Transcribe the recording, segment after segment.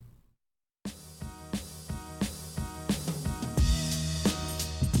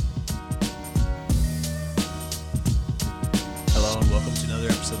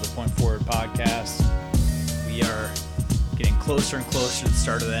episode of the Point Forward podcast. We are getting closer and closer to the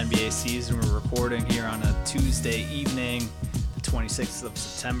start of the NBA season. We're recording here on a Tuesday evening, the 26th of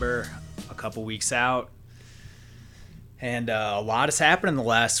September, a couple weeks out. And a lot has happened in the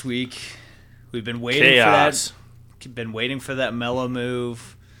last week. We've been waiting for that Melo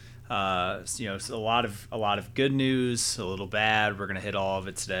move. It's a lot of good news, a little bad. We're gonna hit all of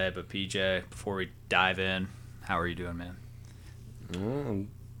it today. But PJ, before we dive in, how are you doing, man?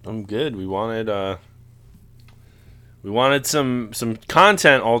 I'm good. We wanted some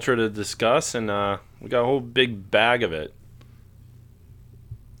content ultra to discuss, and we got a whole big bag of it.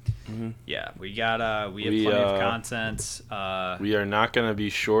 Mm-hmm. Yeah, we have plenty of content. We are not going to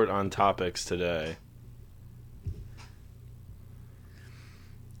be short on topics today.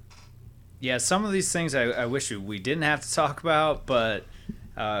 Yeah, some of these things I wish we didn't have to talk about, but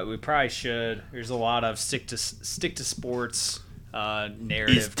we probably should. There's a lot of stick to sports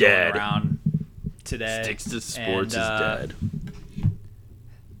narrative going around today. Sticks to sports is dead.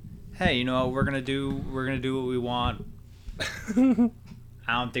 Hey, you know what we're gonna do? We're gonna do what we want.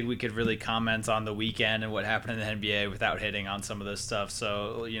 I don't think we could really comment on the weekend and what happened in the NBA without hitting on some of this stuff.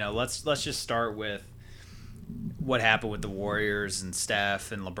 So, let's just start with what happened with the Warriors and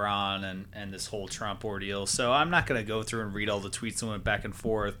Steph and LeBron and this whole Trump ordeal. So I'm not going to go through and read all the tweets that went back and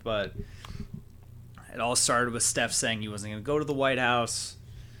forth, but it all started with Steph saying he wasn't going to go to the White House,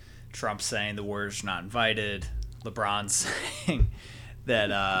 Trump saying the Warriors are not invited, LeBron saying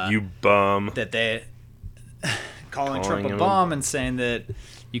that you bum, that they calling Trump a bum and saying that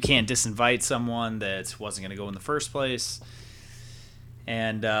you can't disinvite someone that wasn't going to go in the first place.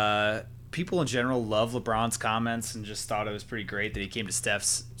 And people in general love LeBron's comments and just thought it was pretty great that he came to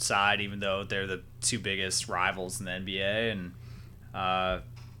Steph's side, even though they're the two biggest rivals in the NBA. And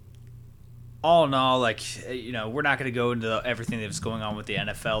all in all, we're not going to go into everything that was going on with the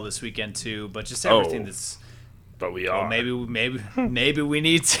NFL this weekend too, but just everything that's. But we are. Maybe we need to. We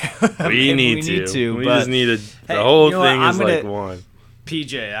need to. We just need the whole thing is like one.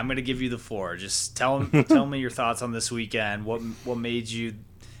 PJ, I'm going to give you the floor. Just tell me your thoughts on this weekend. What made you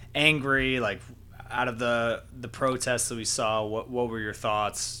angry? Like, out of the protests that we saw, what were your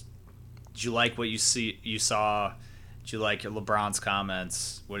thoughts? Did you like what you saw? Did you like your LeBron's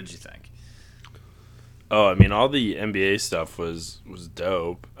comments? What did you think? Oh, I mean, all the NBA stuff was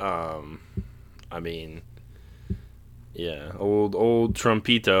dope. Yeah, old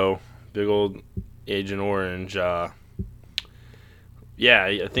Trumpito, big old Agent Orange. Yeah,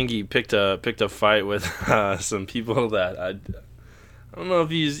 I think he picked a fight with some people that I don't know if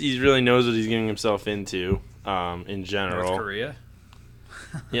he really knows what he's getting himself into. In general, North Korea.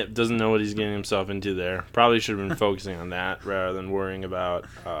 Yep, doesn't know what he's getting himself into there. Probably should have been focusing on that rather than worrying about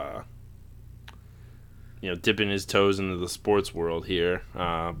dipping his toes into the sports world here.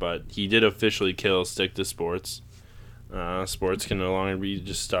 But he did officially stick to sports. Sports can no longer be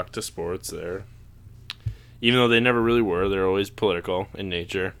just stuck to sports there. Even though they never really were, they're always political in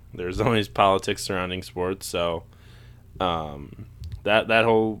nature. There's always politics surrounding sports, so that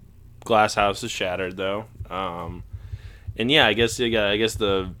whole glass house is shattered though. And yeah, I guess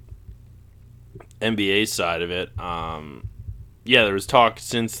the NBA side of it, there was talk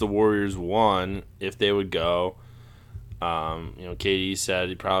since the Warriors won if they would go. KD said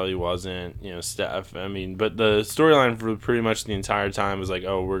he probably wasn't. Steph. I mean, but the storyline for pretty much the entire time was like,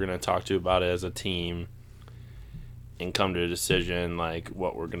 oh, we're gonna talk to you about it as a team and come to a decision like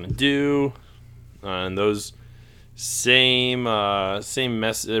what we're gonna do. And those same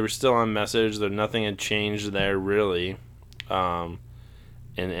message. They were still on message. Nothing had changed there really. And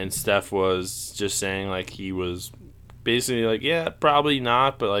Steph was just saying like he was basically like, yeah, probably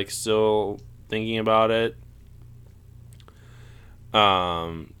not, but like still thinking about it.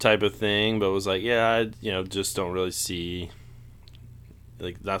 Type of thing, but was like, yeah, I just don't really see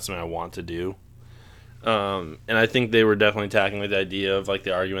like that's something I want to do. And I think they were definitely tackling the idea of like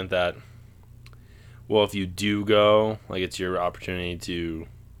the argument that, well, if you do go, like it's your opportunity to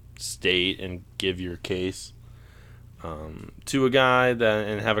state and give your case to a guy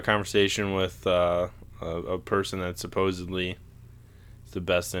and have a conversation with a person that supposedly is the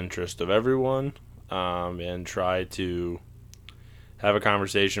best interest of everyone, and try to have a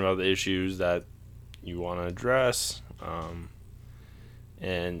conversation about the issues that you want to address,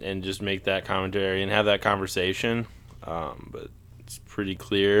 and just make that commentary and have that conversation. But it's pretty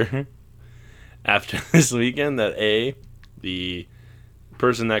clear after this weekend that the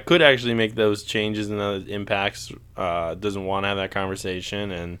person that could actually make those changes and those impacts doesn't want to have that conversation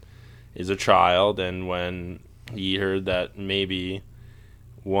and is a child. And when he heard that maybe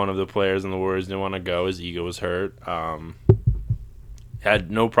one of the players in the Warriors didn't want to go, his ego was hurt. had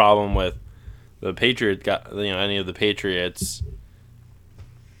no problem with the any of the Patriots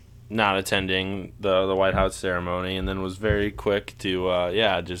not attending the White House ceremony, and then was very quick to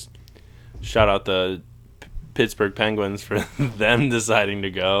just shout out the Pittsburgh Penguins for them deciding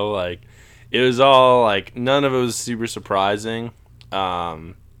to go. Like, it was all like, none of it was super surprising,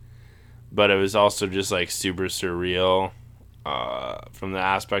 but it was also just like super surreal from the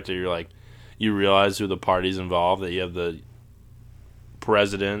aspect of you realize who the parties involved, that you have the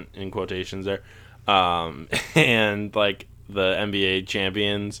president in quotations there, and like the NBA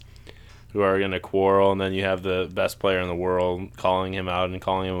champions who are going to quarrel, and then you have the best player in the world calling him out and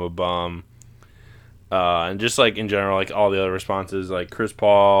calling him a bum. And just like in general, like all the other responses, like Chris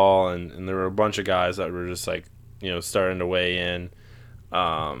Paul, and there were a bunch of guys that were just like, starting to weigh in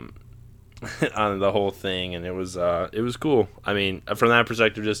on the whole thing, and it was cool. I mean, from that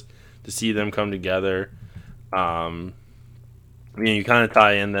perspective, just to see them come together. You kind of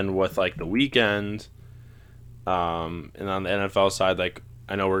tie in then with like the weekend, and on the NFL side, like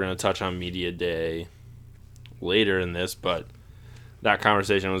I know we're going to touch on Media Day later in this, but that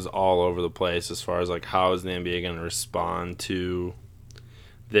conversation was all over the place as far as like how is the NBA going to respond to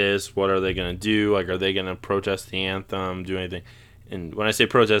this? What are they going to do? Like, are they going to protest the anthem? Do anything? And when I say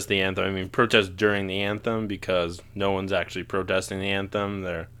protest the anthem, I mean protest during the anthem, because no one's actually protesting the anthem.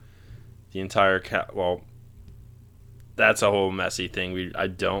 The entire that's a whole messy thing. I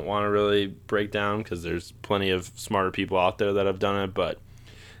don't want to really break down because there's plenty of smarter people out there that have done it, but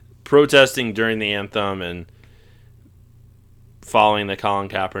protesting during the anthem and following the Colin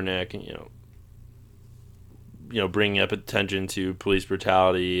Kaepernick, bringing up attention to police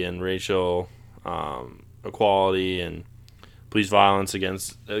brutality and racial equality and police violence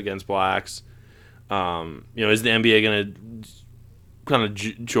against blacks. Is the NBA going to kind of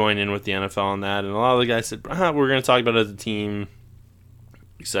join in with the NFL on that? And a lot of the guys said, we're going to talk about it as a team,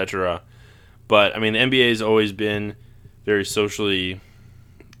 etc. But I mean, the NBA has always been very socially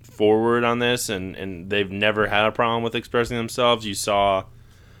forward on this, and they've never had a problem with expressing themselves. You saw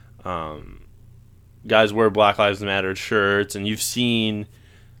guys wear Black Lives Matter shirts, and you've seen,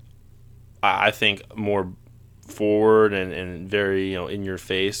 I think, more forward and very in your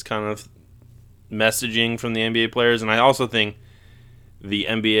face kind of messaging from the NBA players. And I also think the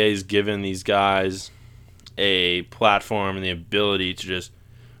NBA's given these guys a platform and the ability to just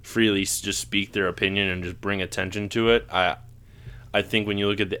freely just speak their opinion and just bring attention to it. I think when you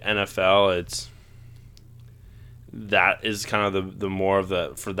look at the NFL, that is kind of the more of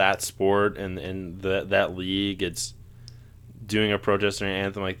the, for that sport and that league, it's doing a protest or an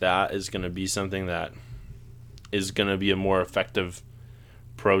anthem like that is going to be something that is going to be a more effective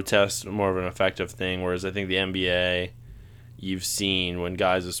protest, more of an effective thing. Whereas I think the NBA, you've seen when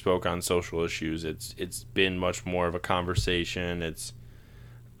guys have spoke on social issues, it's been much more of a conversation. It's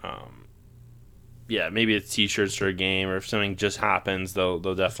maybe it's t-shirts for a game, or if something just happens, they'll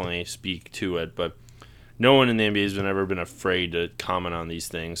definitely speak to it. But no one in the NBA has ever been afraid to comment on these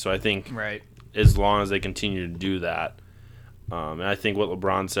things. So I think as long as they continue to do that, and I think what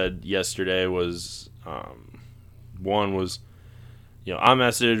LeBron said yesterday was, one was, our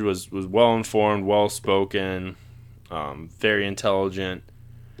message was well informed, well spoken, very intelligent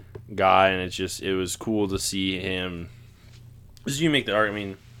guy, and it was cool to see him. As you make the argument, I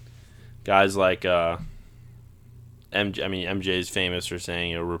mean, guys like MJ is famous for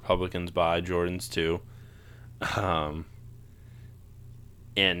saying, Republicans buy Jordans too,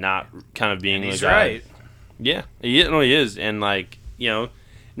 and not kind of being and he's the guy. Right. Yeah, he is, and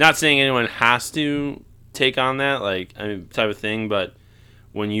not saying anyone has to take on that, type of thing, but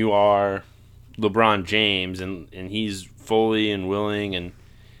when you are LeBron James and he's fully and willing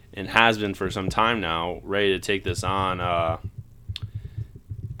and has been for some time now, ready to take this on,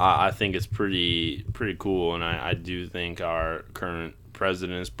 I think it's pretty cool, and I do think our current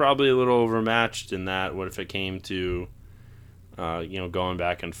president is probably a little overmatched in that. What if it came to going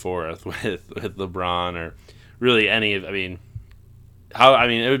back and forth with LeBron, or really any of,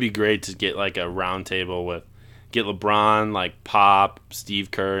 it would be great to get like a round table get LeBron, like Pop, Steve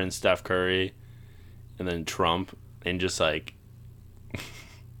Kerr, and Steph Curry, and then Trump, and just like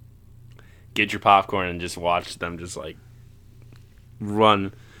get your popcorn and just watch them just like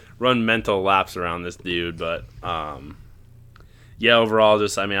run mental laps around this dude. But overall,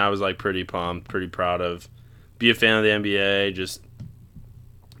 just I was like pretty pumped, pretty proud of, be a fan of the NBA, just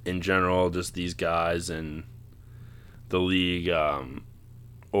in general, just these guys and the league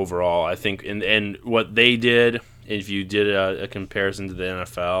overall. I think and what they did, if you did a comparison to the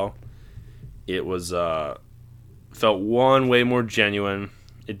NFL, it was felt way more genuine.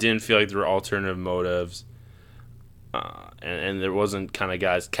 It didn't feel like there were alternative motives. and there wasn't kind of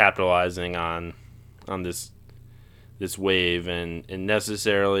guys capitalizing on this wave and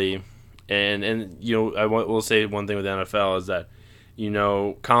necessarily and I will say one thing with the NFL is that you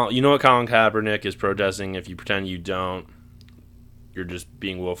know what Colin Kaepernick is protesting. If you pretend you don't, you're just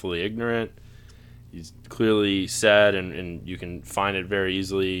being willfully ignorant. He's clearly said, and you can find it very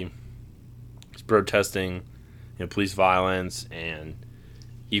easily. He's protesting, police violence and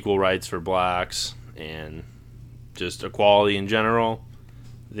equal rights for blacks and just equality in general.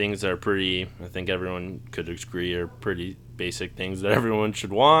 Things that are pretty, I think everyone could agree, are pretty basic things that everyone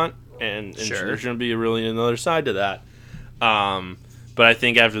should want, and Sure. There shouldn't be really another side to that. But I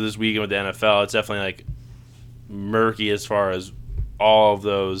think after this weekend with the NFL, it's definitely like murky as far as all of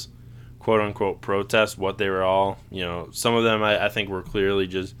those quote unquote protests, what they were all. Some of them I think were clearly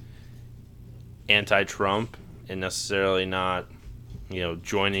just anti-Trump and necessarily not,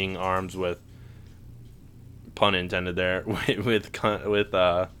 joining arms with, pun intended there, with Colin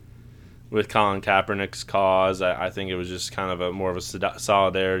Kaepernick's cause. I think it was just kind of more of a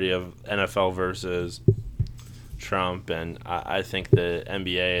solidarity of NFL versus Trump, and I think the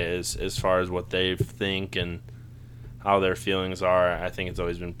NBA is, as far as what they think and how their feelings are, I think it's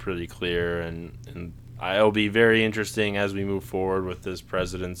always been pretty clear, and it'll be very interesting as we move forward with this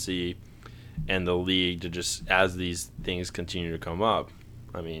presidency and the league to just, as these things continue to come up.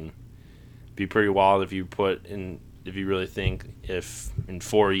 I mean, it'd be pretty wild if you really think if in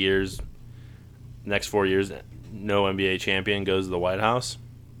 4 years, next 4 years, no NBA champion goes to the White House.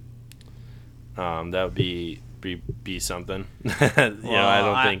 That would be something. I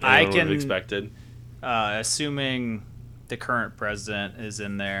don't think anyone would have expected. Assuming the current president is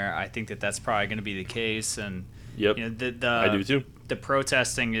in there, I think that's probably going to be the case. And yep, I do too. The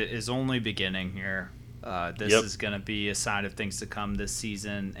protesting is only beginning here. This is going to be a sign of things to come this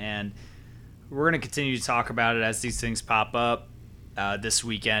season, and we're going to continue to talk about it as these things pop up. This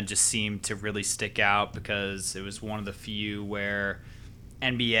weekend just seemed to really stick out because it was one of the few where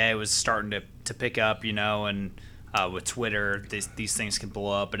NBA was starting to pick up, and with Twitter, these things can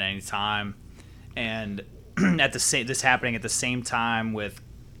blow up at any time. And this happening at the same time with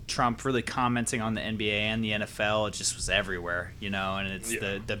Trump really commenting on the NBA and the NFL, it just was everywhere, and it's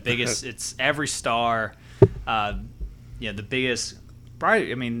the biggest. It's every star, the biggest.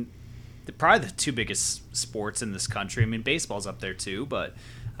 Probably the two biggest sports in this country. I mean, baseball's up there too, but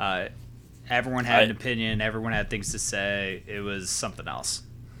everyone had an opinion. Everyone had things to say. It was something else.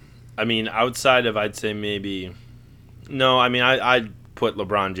 I mean, outside of, I'd say maybe, no. I mean, I'd put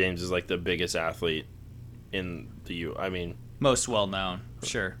LeBron James as like the biggest athlete in the U. I mean, most well known,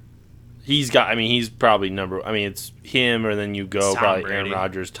 sure. He's probably it's him, or then you go probably Brady. Aaron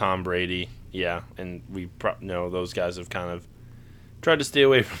Rodgers, Tom Brady. Yeah, and we know those guys have kind of tried to stay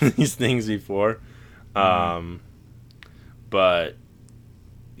away from these things before. Mm-hmm. But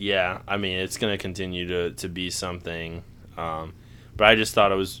yeah, I mean, it's going to continue to be something. But I just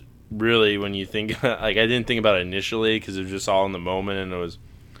thought it was really, when you think, like, I didn't think about it initially because it was just all in the moment and it was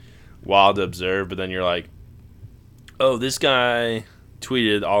wild to observe. But then you're like, oh, this guy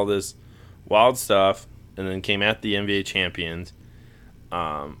tweeted all this wild stuff and then came at the NBA champions.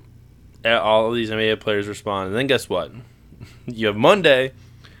 All of these NBA players respond. And then guess what? You have Monday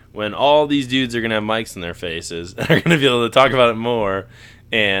when all these dudes are going to have mics in their faces and are going to be able to talk about it more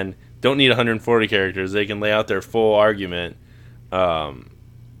and don't need 140 characters. They can lay out their full argument and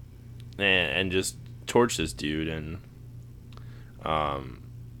just torch this dude. And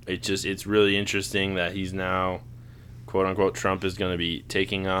it's really interesting that he's now, quote unquote, Trump is going to be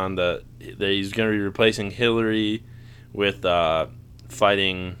taking on he's going to be replacing Hillary with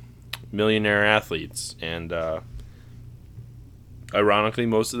fighting millionaire athletes. And ironically,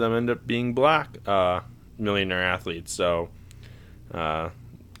 most of them end up being black millionaire athletes. So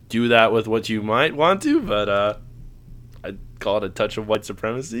do that with what you might want to, but I'd call it a touch of white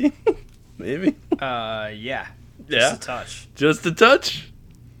supremacy, maybe. Yeah. Just a touch. Just a touch?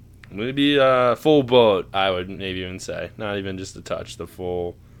 Maybe a full boat, I would maybe even say. Not even just a touch, the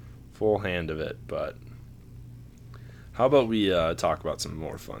full hand of it. But how about we talk about some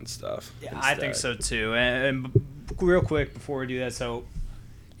more fun stuff? Yeah, instead? I think so too. And real quick before we do that, so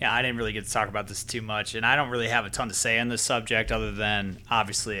yeah, I didn't really get to talk about this too much, and I don't really have a ton to say on this subject other than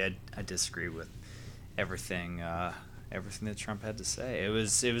obviously I disagree with everything that Trump had to say. It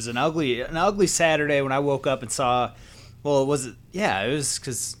was an ugly Saturday when I woke up and saw. Well, it was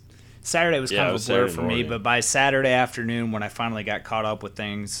because Saturday was kind of a blur for me, but by Saturday afternoon when I finally got caught up with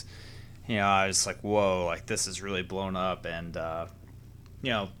things, I was like, whoa, like this is really blown up, and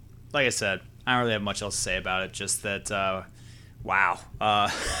like I said, I don't really have much else to say about it. Just that Wow.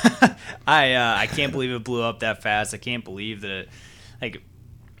 I can't believe it blew up that fast. I can't believe that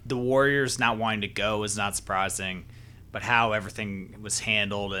the Warriors not wanting to go is not surprising, but how everything was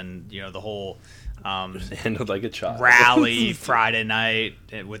handled and the whole handled like a child rally Friday night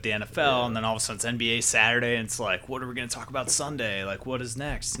with the NFL, and then all of a sudden it's NBA Saturday, and it's like, what are we going to talk about Sunday? Like, what is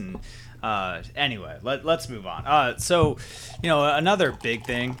next? And anyway, let's move on. So another big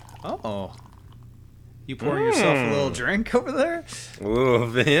thing. Oh. You pouring yourself a little drink over there? A little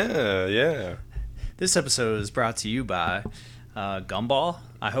bit, yeah. This episode is brought to you by Gumball.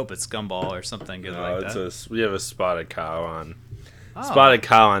 I hope it's Gumball or something good like that. We have a Spotted Cow on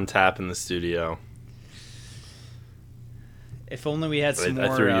tap in the studio. If only we had some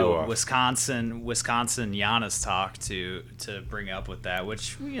more Wisconsin Giannis talk to bring up with that,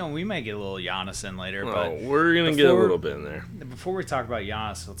 which we might get a little Giannis in later. But we're gonna get a little bit in there. Before we talk about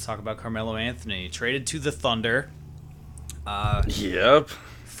Giannis, let's talk about Carmelo Anthony, traded to the Thunder. Yep.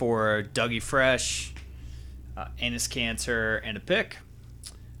 For Dougie Fresh, Enes Kanter, and a pick.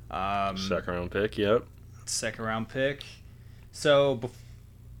 Second round pick. Yep. Second round pick. So,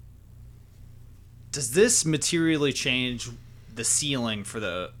 does this materially change the ceiling for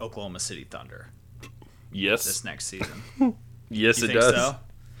the Oklahoma City Thunder? Yes. This next season. Yes, it does.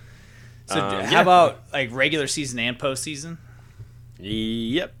 So how about regular season and postseason?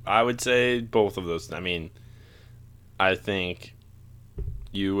 Yep, I would say both of those. I mean, I think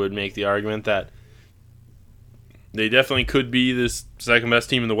you would make the argument that they definitely could be this second best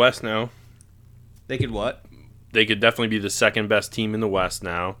team in the West now. They could what? They could definitely be the second best team in the West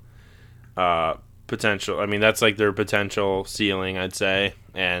now. Potential. I mean, that's their potential ceiling, I'd say,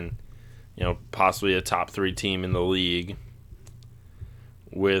 and possibly a top 3 team in the league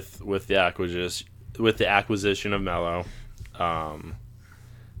with the acquisition of Melo. And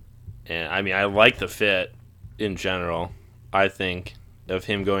I mean, I like the fit in general. I think of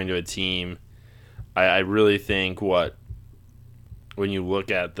him going to a team. I really think when you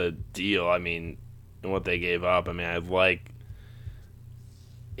look at the deal, I mean, and what they gave up. I mean, I like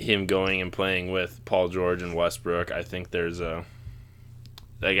him going and playing with Paul George and Westbrook. I think there's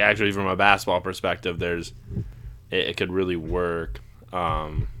actually from a basketball perspective, it could really work.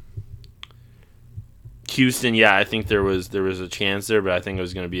 Houston, yeah, I think there was a chance there, but I think it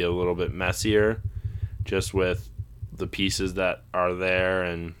was going to be a little bit messier, just with the pieces that are there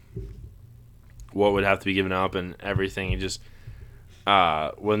and what would have to be given up and everything. Just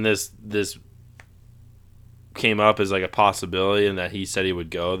when this came up as a possibility and that he said he would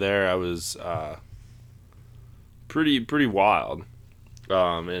go there, I was pretty wild.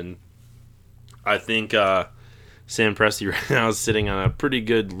 And I think Sam Presti right now is sitting on a pretty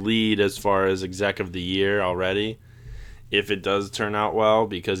good lead as far as exec of the year already, if it does turn out well,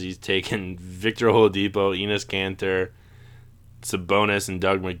 because he's taken Victor Oladipo, Enes Kanter, Sabonis, and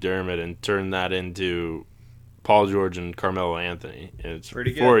Doug McDermott and turned that into Paul George and Carmelo Anthony. And it's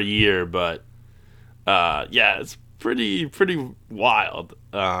pretty good for a year, but yeah, it's pretty wild.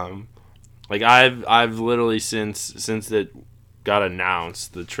 I've literally since it got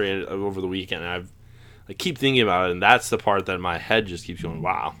announced, the trade over the weekend, I keep thinking about it, and that's the part that my head just keeps going,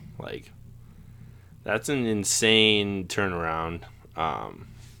 wow, that's an insane turnaround. And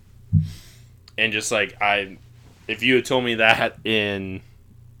just if you had told me that in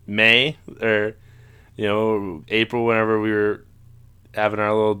May or April, whenever we were having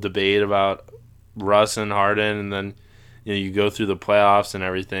our little debate about Russ and Harden, and then you go through the playoffs and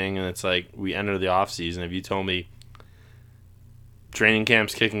everything, and it's we enter the off season. If you told me training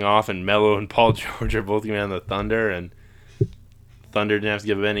camp's kicking off and Melo and Paul George are both going to be on the Thunder, and Thunder didn't have to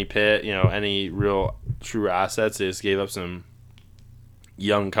give up any real true assets, they just gave up some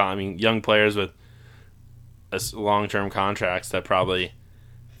young players with long-term contracts that probably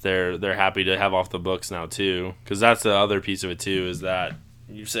they're happy to have off the books now too, because that's the other piece of it too, is that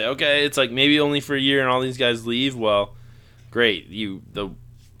you say, okay, it's maybe only for a year and all these guys leave. Well, great, the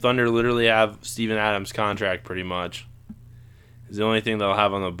Thunder literally have Steven Adams' contract pretty much. It's the only thing they'll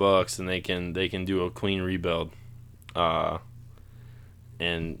have on the books, and they can do a clean rebuild, and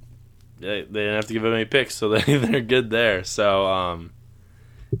they didn't have to give up any picks, so they're good there. So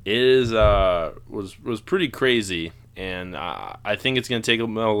it was pretty crazy, and I think it's going to take a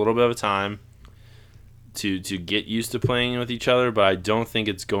little bit of time to get used to playing with each other, but I don't think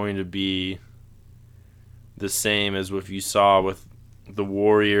it's going to be the same as what you saw with the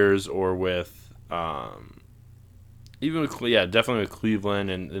Warriors or with definitely with Cleveland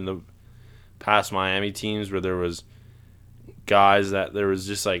and in the past Miami teams, where there was guys that there was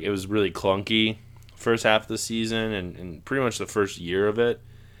just it was really clunky first half of the season and pretty much the first year of it.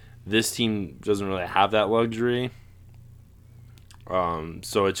 This team doesn't really have that luxury.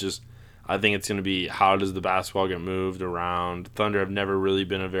 So it's just, I think it's going to be how does the basketball get moved around. Thunder have never really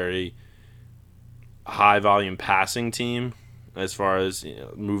been a very high volume passing team as far as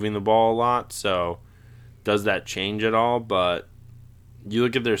moving the ball a lot. So does that change at all? But you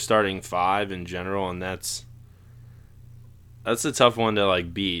look at their starting five in general, and that's a tough one to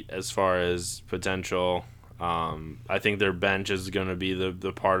like beat as far as potential. I think their bench is going to be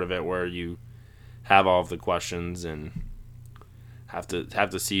the part of it where you have all of the questions and have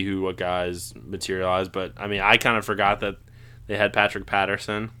to see what guys materialize. But I mean, I kind of forgot that they had Patrick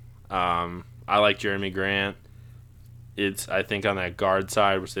Patterson. I like Jeremy Grant. It's, I think, on that guard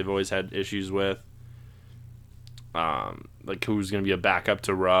side, which they've always had issues with. Like who's going to be a backup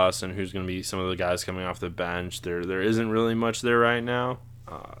to Russ and who's going to be some of the guys coming off the bench. There isn't really much there right now.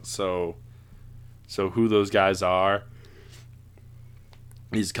 So who those guys are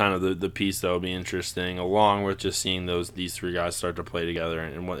is kind of the piece that will be interesting, along with just seeing these three guys start to play together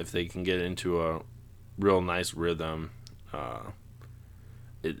and what if they can get into a real nice rhythm.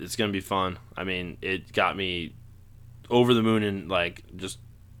 It's going to be fun. I mean, it got me over the moon and like just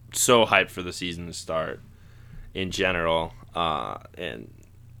so hyped for the season to start in general. And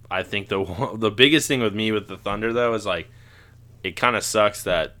I think the biggest thing with me with the Thunder though is like it kind of sucks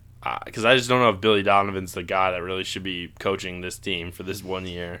that because I just don't know if Billy Donovan's the guy that really should be coaching this team for this 1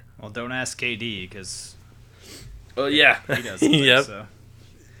 year. Well, don't ask KD because. Oh yeah, he doesn't. Yep. So.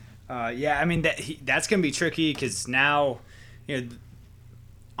 Yeah, I mean that's gonna be tricky because now,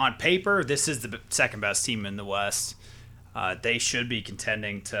 on paper this is the second best team in the West. They should be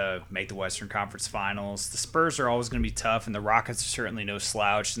contending to make the Western Conference Finals. The Spurs are always going to be tough, and the Rockets are certainly no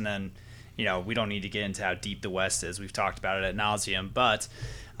slouch. And then, we don't need to get into how deep the West is. We've talked about it ad nauseum. But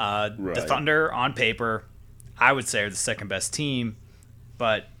the Thunder, on paper, I would say are the second best team.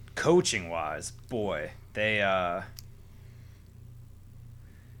 But coaching-wise, boy, they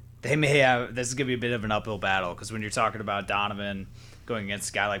may have – this is going to be a bit of an uphill battle because when you're talking about Donovan going against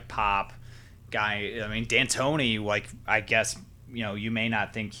a guy like Pop – D'Antoni, like, I guess, you may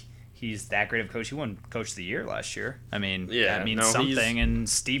not think he's that great of a coach. He won Coach of the Year last year. I mean, that means something. And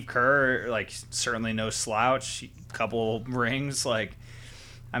Steve Kerr, like, certainly no slouch. Couple rings. Like,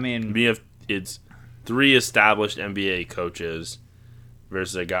 I mean. It's 3 established NBA coaches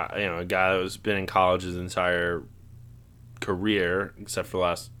versus a guy that's been in college his entire career, except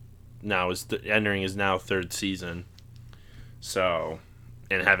for entering his now 3rd season. So.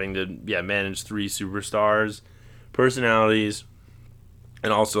 And having to manage 3 superstars, personalities,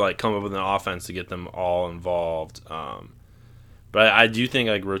 and also like come up with an offense to get them all involved. But I do think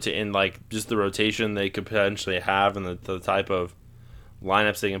like just the rotation they could potentially have and the type of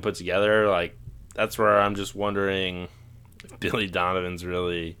lineups they can put together, like that's where I'm just wondering if Billy Donovan's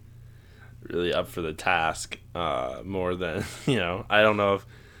really up for the task more than I don't know if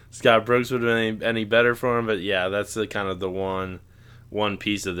Scott Brooks would have been any better for him, but yeah, that's kind of the one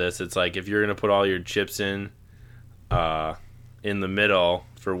piece of this. It's like if you're going to put all your chips in the middle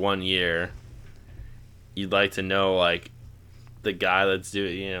for 1 year, you'd like to know like the guy that's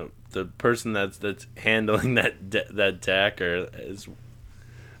doing, the person that's handling that deck or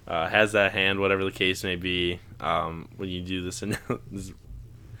has that hand, whatever the case may be. When you do this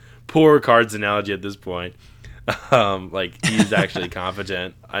poor cards analogy at this point, like he's actually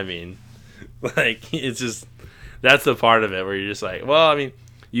competent. I mean, like it's just. That's the part of it where you're just like, well, I mean,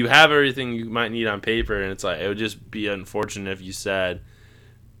 you have everything you might need on paper, and it's like it would just be unfortunate if you said,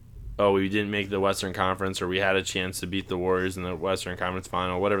 oh, we didn't make the Western Conference or we had a chance to beat the Warriors in the Western Conference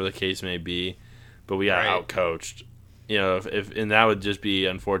Final, whatever the case may be, but we got outcoached. And that would just be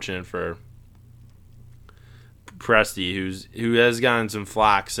unfortunate for Presti, who has gotten some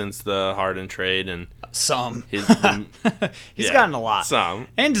flack since the Harden trade and some. He's gotten a lot. Some.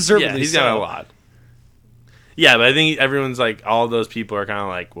 And deservedly so. Yeah, he's gotten a lot. Yeah, but I think everyone's like, all those people are kind of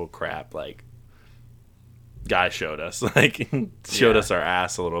like, well, crap, like, guy showed us, showed us our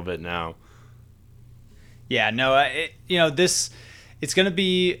ass a little bit now. Yeah, no, it's going to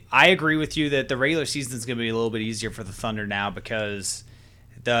be, I agree with you that the regular season is going to be a little bit easier for the Thunder now because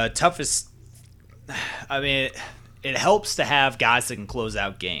the toughest, it helps to have guys that can close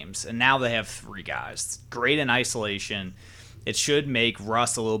out games, and now they have 3 guys. Great in isolation. It should make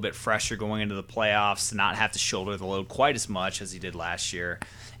Russ a little bit fresher going into the playoffs to not have to shoulder the load quite as much as he did last year.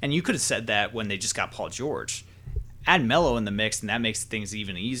 And you could have said that when they just got Paul George. Add Melo in the mix, and that makes things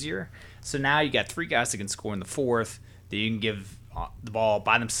even easier. So now you got 3 guys that can score in the 4th that you can give the ball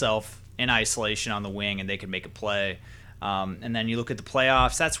by themselves in isolation on the wing, and they can make a play. And then you look at the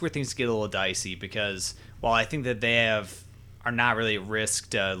playoffs, that's where things get a little dicey because while I think that they are not really at risk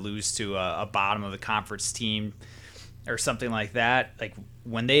to lose to a bottom of the conference team, or something like that, like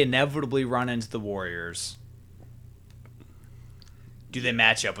when they inevitably run into the Warriors, do they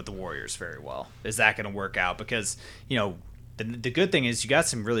match up with the Warriors very well? Is that going to work out? Because, the good thing is you got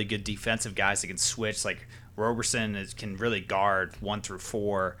some really good defensive guys that can switch. Like Roberson can really guard 1 through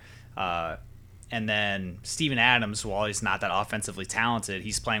 4. And then Steven Adams, while he's not that offensively talented,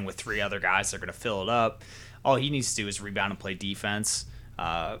 he's playing with 3 other guys that are going to fill it up. All he needs to do is rebound and play defense,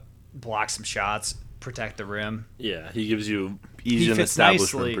 block some shots, protect the rim. Yeah, he gives you he's an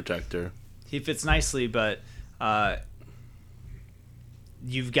establishment protector. He fits nicely, but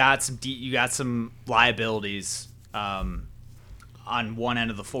you got some liabilities on one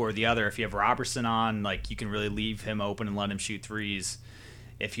end of the floor or the other. If you have Robertson on, like, you can really leave him open and let him shoot threes.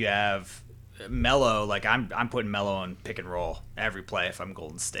 If you have Melo, like I'm putting Melo on pick and roll every play if I'm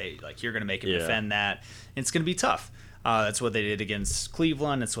Golden State. Like, you're going to make him defend that. And it's going to be tough. That's what they did against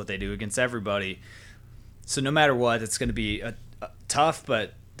Cleveland. It's what they do against everybody. So no matter what, it's going to be tough.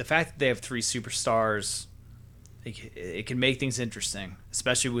 But the fact that they have 3 superstars, it can make things interesting,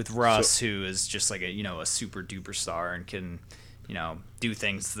 especially with Russ, who is just like a super duper star and can do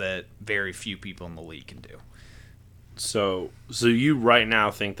things that very few people in the league can do. So you right now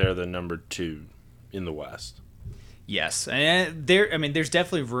think they're the number 2 in the West? Yes, and there's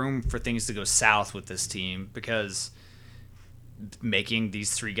definitely room for things to go south with this team because making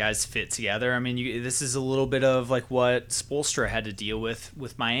these 3 guys fit together. I mean, this is a little bit of like what Spoelstra had to deal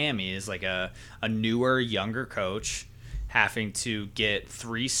with Miami, is like a newer, younger coach having to get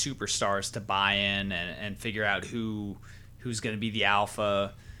 3 superstars to buy in and figure out who's going to be the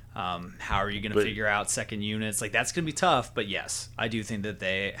alpha. How are you going to figure out second units? Like, that's going to be tough. But yes, I do think that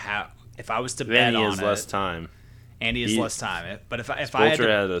they have. If I was to bet on it, less time. Andy has less time. But if I had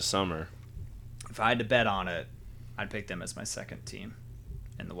a summer, if I had to bet on it, I'd pick them as my second team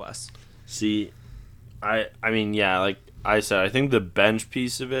in the West. See, I mean, yeah, like I said, I think the bench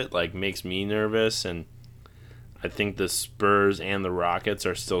piece of it like makes me nervous, and I think the Spurs and the Rockets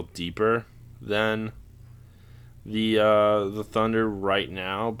are still deeper than the Thunder right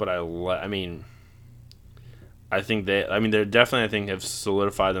now. But I think they're definitely, I think, have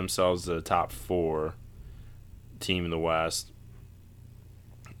solidified themselves as a top 4 team in the West.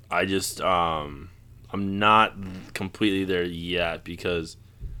 I just I'm not completely there yet because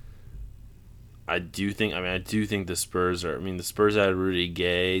I do think the Spurs are. I mean, the Spurs added Rudy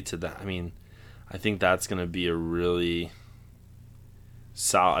Gay to that. I mean, I think that's going to be a really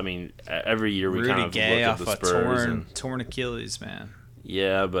solid. I mean, every year we kind of look at the Spurs and torn Achilles, man.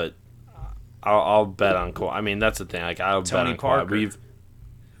 Yeah, but I'll bet on Kawhi. I mean, that's the thing. Like, I'll bet on Kawhi.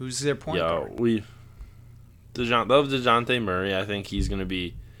 Who's their point guard? Love DeJounte Murray. I think he's gonna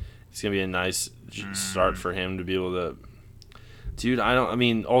be a nice start for him to be able to. Dude,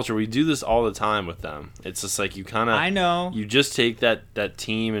 Ultra, we do this all the time with them. It's just like I know. You just take that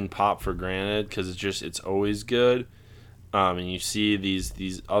team and pop for granted because it's always good. And you see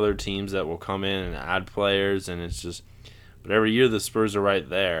these other teams that will come in and add players, and it's just. But every year the Spurs are right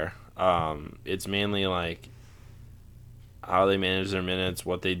there. It's mainly like how they manage their minutes,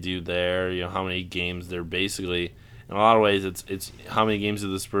 what they do there, how many games they're basically. In a lot of ways, it's how many games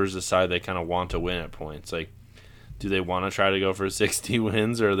do the Spurs decide they kind of want to win at points. Like, do they want to try to go for 60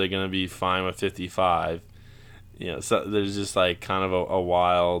 wins, or are they going to be fine with 55? So there's just like kind of a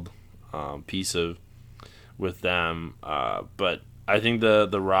wild piece with them. But I think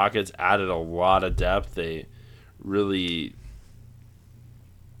the Rockets added a lot of depth. They really,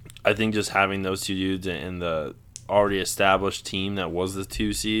 I think just having those 2 dudes and the already established team that was the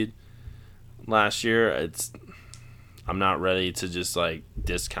 2 seed last year, I'm not ready to just like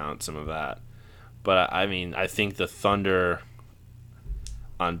discount some of that. But I think the Thunder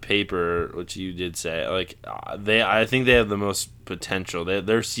on paper, which you did say, like I think they have the most potential.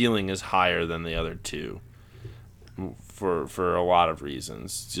 Their ceiling is higher than the other 2 for a lot of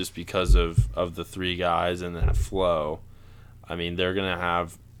reasons, just because of the 3 guys and that flow. I mean, they're gonna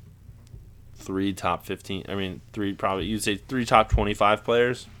have 3 top 15. I mean, 3 probably. You'd say 3 top 25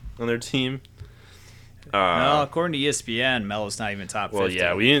 players on their team. No, according to ESPN, Melo's not even top 50. Well,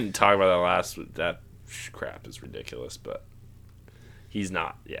 yeah, we didn't talk about that last. That crap is ridiculous, but he's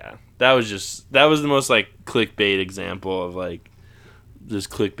not. Yeah, that was the most like clickbait example of like this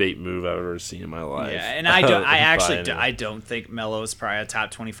clickbait move I've ever seen in my life. Yeah, and I don't think Melo is probably a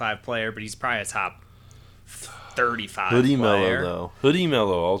top 25 player, but he's probably a top 35 Hoodie player. Melo though. Hoodie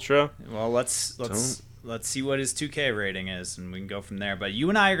Melo Ultra. Well, let's see what his 2K rating is, and we can go from there. But you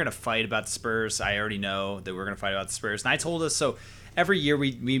and I are going to fight about the Spurs. I already know that we're going to fight about the Spurs. And I told us, so every year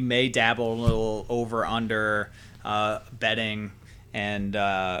we may dabble a little over-under betting, and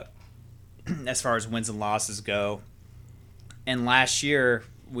as far as wins and losses go. And last year,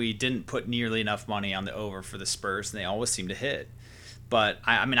 we didn't put nearly enough money on the over for the Spurs, and they always seem to hit. But,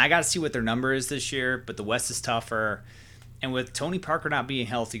 I mean, I got to see what their number is this year, but the West is tougher. And with Tony Parker not being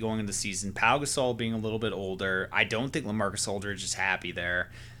healthy going into the season, Pau Gasol being a little bit older, I don't think LaMarcus Aldridge is happy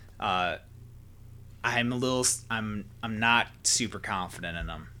there. I'm not super confident in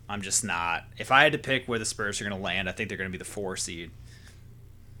them. I'm just not. If I had to pick where the Spurs are going to land, I think they're going to be the 4 seed.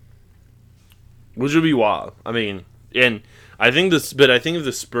 Which would be wild. I mean, and I think if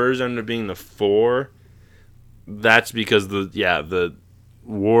the Spurs end up being the 4, that's because the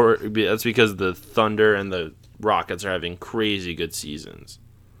Thunder and the Rockets are having crazy good seasons.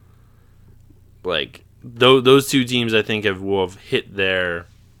 Like those two teams, I think will have hit their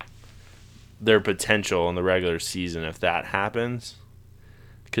potential in the regular season if that happens.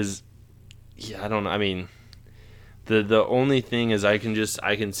 Because I don't know. I mean, the only thing is I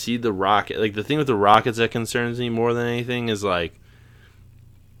can see the Rocket. Like the thing with the Rockets that concerns me more than anything is like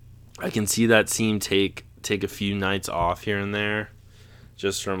I can see that team take a few nights off here and there,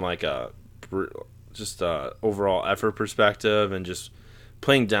 just from like a overall effort perspective, and just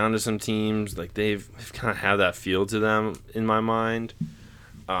playing down to some teams. Like they've kind of had that feel to them in my mind.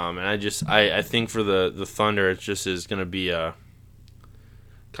 And I think for the Thunder, it just is going to be a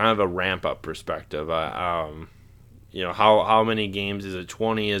kind of a ramp up perspective. How many games is it?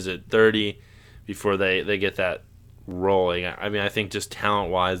 20? Is it 30 before they get that rolling? I mean, I think just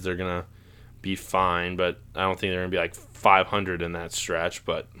talent wise, they're gonna be fine, but I don't think they're gonna be like 500 in that stretch.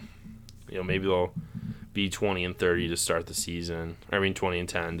 But maybe they'll be 20 and 30 to start the season. I mean, 20 and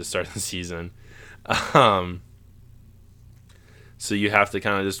 10 to start the season. So you have to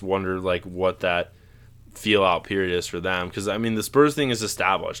kind of just wonder like what that feel out period is for them, because I mean the Spurs thing is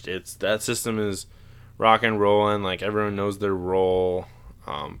established. That system is rock and rolling. Like everyone knows their role.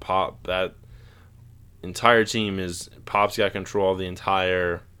 Pop, that entire team is Pop's got control of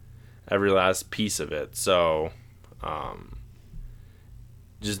the every last piece of it. So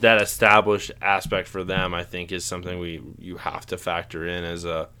just that established aspect for them, I think, is something you have to factor in as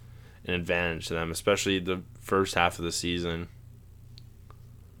an advantage to them, especially the first half of the season.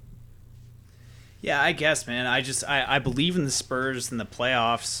 Yeah, I guess, man. I believe in the Spurs in the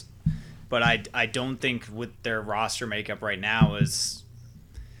playoffs, but I don't think with their roster makeup right now is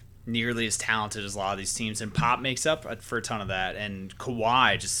nearly as talented as a lot of these teams. And Pop makes up for a ton of that. And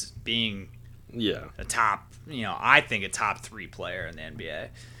Kawhi just being a top, I think a top 3 player in the NBA.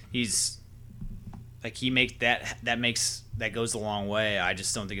 He's like that goes a long way. I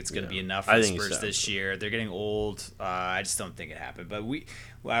just don't think it's going to be enough for the Spurs this year. They're getting old. I just don't think it happened. But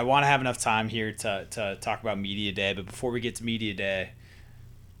I want to have enough time here to talk about Media Day. But before we get to Media Day,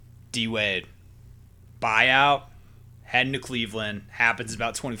 DWade buyout, heading to Cleveland, happens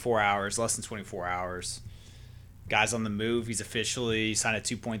about 24 hours, less than 24 hours. Guy's on the move. He's officially signed a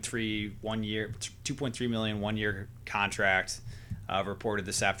 $2.3 million 1-year contract. Reported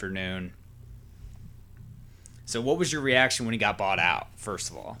this afternoon. So what was your reaction when he got bought out, first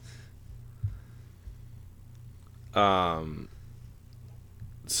of all?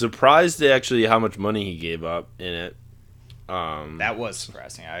 Surprised at actually how much money he gave up in it. That was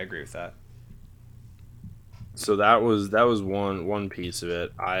surprising. I agree with that. So that was one piece of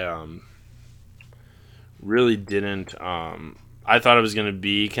it. I really didn't. I thought it was going to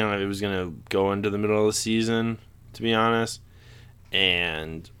be it was going to go into the middle of the season, to be honest,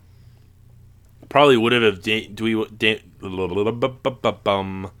 and probably would have if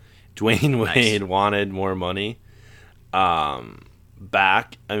Dwayne Wade wanted more money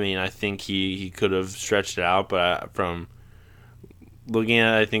back. I mean, I think he could have stretched it out, but from looking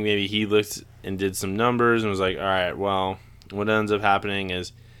at it, I think maybe he looked and did some numbers and was like, all right, well, what ends up happening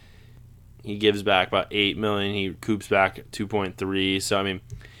is he gives back about $8 million. He coops back 2.3. So, I mean,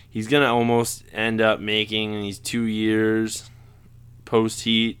 he's going to almost end up making in these 2 years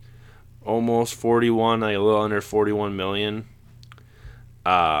post-Heat almost 41, like a little under 41 million.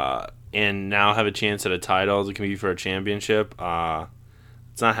 And now have a chance at a title to compete for a championship.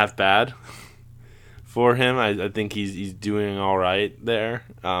 It's not half bad for him. I think he's doing all right there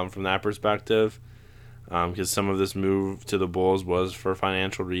from that perspective, because some of this move to the Bulls was for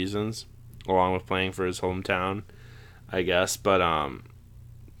financial reasons, along with playing for his hometown, I guess. But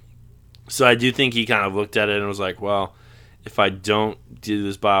so I do think he kind of looked at it and was like, well, if I don't do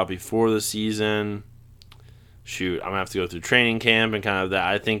this buyout before the season, shoot, I'm going to have to go through training camp and kind of that.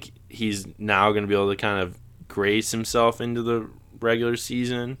 I think he's now going to be able to kind of grace himself into the regular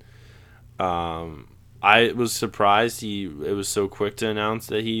season. I was surprised it was so quick to announce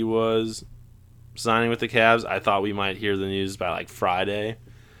that he was signing with the Cavs. I thought we might hear the news by like Friday.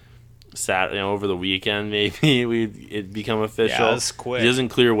 over the weekend, maybe it'd become official. Yeah, that's quick. He doesn't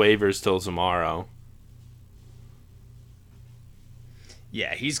clear waivers till tomorrow.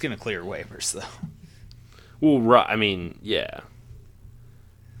 Yeah, he's gonna clear waivers though. Well, I mean, yeah.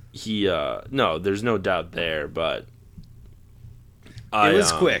 He no, there's no doubt there, but it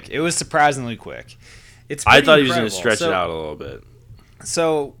was quick. It was surprisingly quick. I thought he was going to stretch it out a little bit.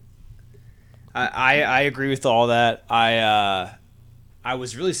 So, I agree with all that. I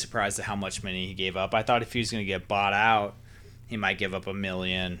was really surprised at how much money he gave up. I thought if he was going to get bought out, he might give up $1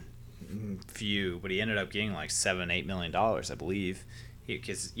 million, but he ended up getting like $7-8 million, I believe. I think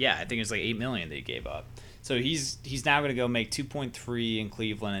it was like $8 million that he gave up. So he's now going to go make 2.3 in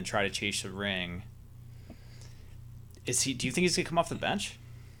Cleveland and try to chase the ring. Do you think he's going to come off the bench?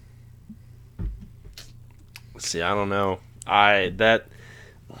 See, I don't know.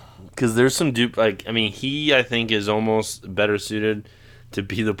 Because there's some he I think is almost better suited to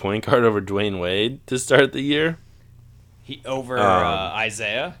be the point guard over DWade Wade to start the year.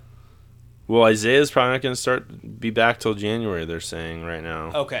 Isaiah? Well, Isaiah's probably not going to be back till January, they're saying right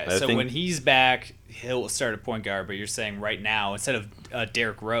now. Okay, so when he's back, he'll start at point guard, but you're saying right now, instead of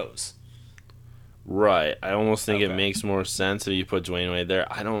Derrick Rose. Right. I almost think it makes more sense if you put DWade Wade there.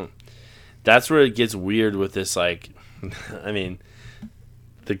 That's where it gets weird with this, like, I mean,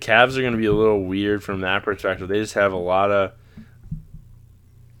 the Cavs are going to be a little weird from that perspective. They just have a lot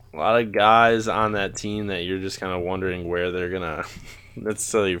of guys on that team that you're just kind of wondering where they're going to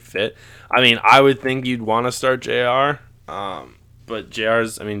necessarily fit. I mean, I would think you'd want to start JR, but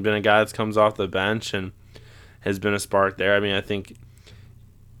JR's, been a guy that comes off the bench and has been a spark there. I mean, I think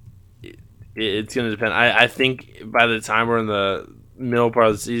it's going to depend. I think by the time we're in the middle part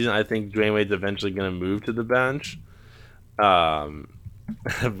of the season, I think DWade Wade's eventually going to move to the bench. But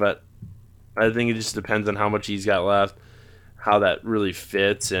I think it just depends on how much he's got left, how that really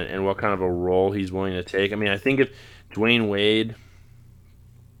fits, and what kind of a role he's willing to take. I mean, I think if DWade Wade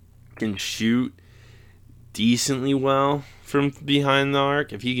can shoot decently well from behind the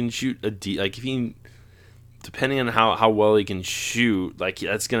arc, if he can shoot depending on how well he can shoot, like,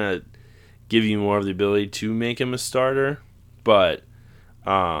 that's going to give you more of the ability to make him a starter. But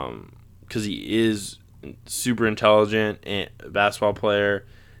because he is super intelligent and basketball player,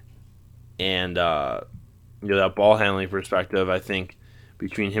 and that ball handling perspective, I think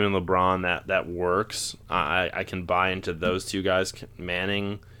between him and LeBron that works. I can buy into those two guys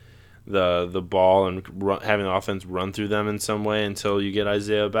manning the ball and having the offense run through them in some way until you get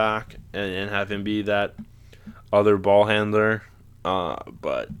Isaiah back and have him be that other ball handler.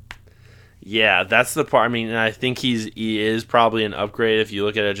 But yeah, that's the part. I mean, I think he is probably an upgrade if you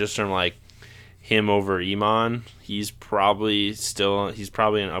look at it just from like him over Iman. He's probably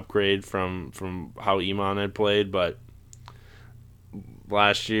an upgrade from how Iman had played, but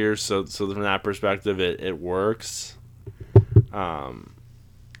last year. So from that perspective, it works.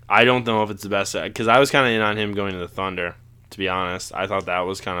 I don't know if it's the best because I was kind of in on him going to the Thunder. To be honest, I thought that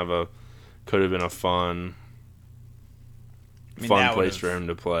was kind of could have been a fun place for him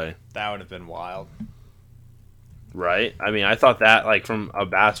to play. That would have been wild. Right? I mean, I thought that, like, from a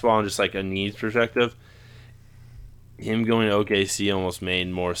basketball and just, like, a needs perspective, him going to OKC almost made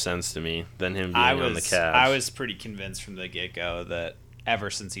more sense to me than him being on the Cavs. I was pretty convinced from the get-go that ever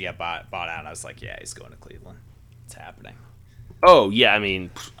since he got bought out, I was like, yeah, he's going to Cleveland. It's happening. Oh, yeah, I mean,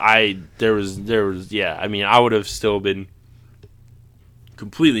 there was, yeah, I mean, I would have still been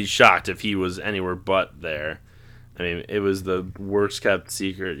completely shocked if he was anywhere but there. I mean, it was the worst kept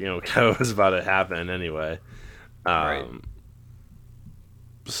secret, what was about to happen anyway. Right.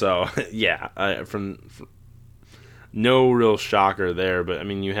 So yeah, from no real shocker there, but I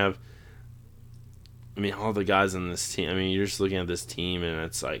mean, you have, all the guys on this team. I mean, you're just looking at this team, and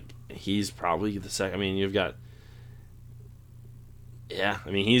it's like he's probably the second. I mean, you've got,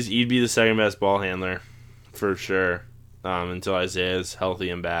 he'd be the second best ball handler for sure until Isaiah's healthy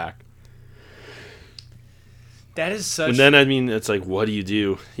and back. That is such. And then it's like, what do you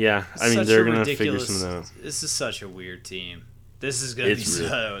do? Yeah, they're gonna figure something out. This is such a weird team. This is gonna be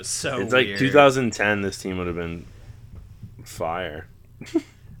so it's weird. Like 2010. This team would have been fire.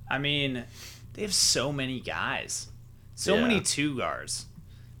 I mean, they have so many guys, many two guards.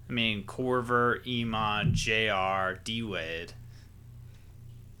 I mean, Korver, Iman, JR, DWade.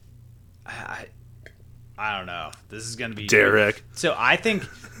 I don't know. This is going to be Derek. So I think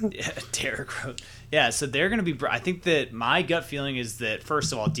Derek Rose. Yeah, so they're going to be. I think that my gut feeling is that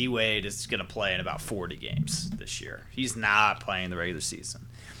first of all, DWade is going to play in about 40 games this year. He's not playing the regular season,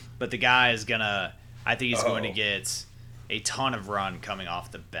 but the guy is gonna. I think he's going to get a ton of run coming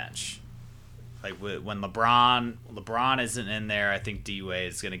off the bench. Like when LeBron isn't in there, I think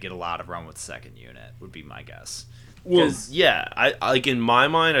D-Wade is going to get a lot of run with second unit. Would be my guess. Well, yeah, I like in my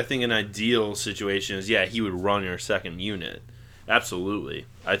mind, I think an ideal situation is he would run your second unit. Absolutely,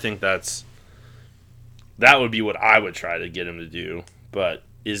 I think that would be what I would try to get him to do. But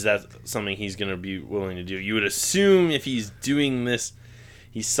is that something he's going to be willing to do? You would assume if he's doing this,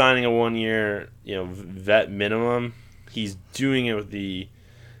 he's signing a 1-year, vet minimum. He's doing it with the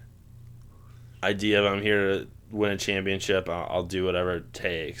idea of I'm here to win a championship. I'll do whatever it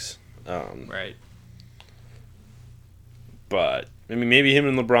takes. Right. But I mean, maybe him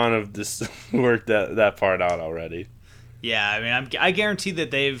and LeBron have just worked that part out already. Yeah, I mean, I guarantee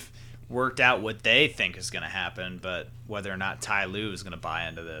that they've worked out what they think is going to happen, but whether or not Ty Lue is going to buy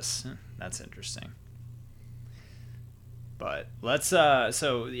into this, that's interesting. But let's I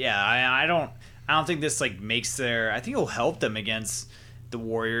don't think this like makes I think it'll help them against the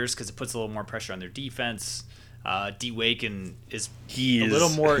Warriors because it puts a little more pressure on their defense. D-Wade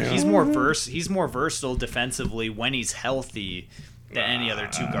he's more versatile defensively when he's healthy than any other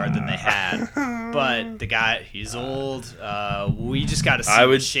two guard than they had. But the guy, he's old. We just got to see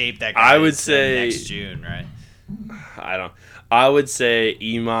what shape that guy is in next June, right? I would say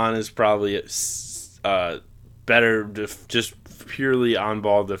Iman is probably better just purely on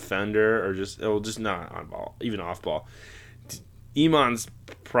ball defender, or just not on ball, even off ball. Iman's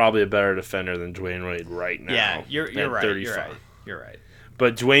probably a better defender than DWade right now. Yeah, you're right. 35. You're right.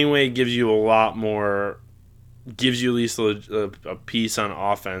 But DWade gives you a lot more. Gives you at least a piece on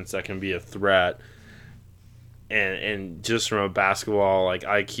offense that can be a threat, and just from a basketball like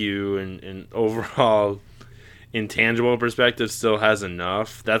IQ and overall intangible perspective, still has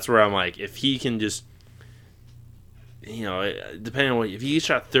enough. That's where I'm like, if he can just, depending on if he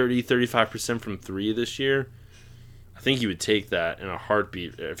shot 35% from 3 this year, I think he would take that in a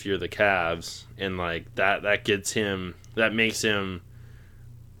heartbeat if you're the Cavs, and like that gets him, that makes him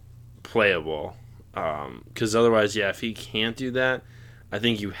playable. Because otherwise, if he can't do that, I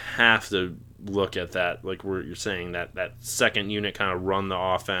think you have to look at that, like where you're saying that second unit kind of run the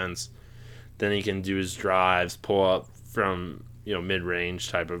offense. Then he can do his drives, pull up from mid-range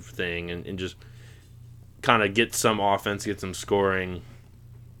type of thing, and just kind of get some offense, get some scoring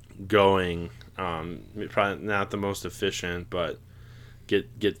going. Probably not the most efficient, but get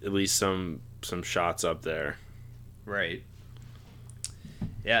at least some shots up there. Right.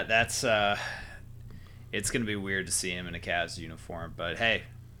 Yeah, that's it's gonna be weird to see him in a Cavs uniform, but hey,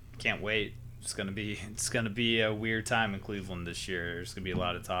 can't wait. It's gonna be a weird time in Cleveland this year. There's gonna be a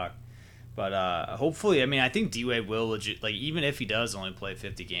lot of talk, but hopefully, I mean, I think D-Wade will legit, like, even if he does only play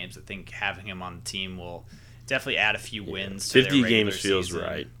 50 games, I think having him on the team will definitely add a few wins. To 50 their games season. Feels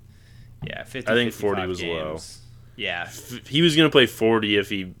right. Yeah, 50. I think 40 was games. low. Yeah, he was gonna play 40 if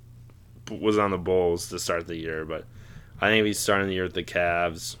he was on the Bulls to start the year, but I think if he's starting the year with the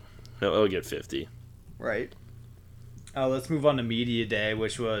Cavs, he'll get 50. Right. Let's move on to Media Day,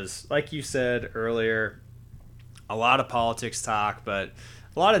 which was, like you said earlier, a lot of politics talk, but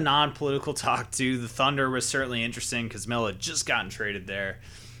a lot of non-political talk too. The Thunder was certainly interesting because Melo had just gotten traded there,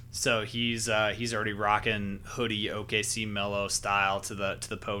 so he's already rocking hoodie OKC Melo style to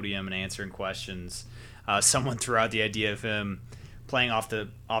the podium and answering questions. Someone threw out the idea of him playing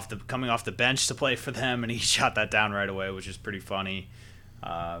coming off the bench to play for them, and he shot that down right away, which is pretty funny.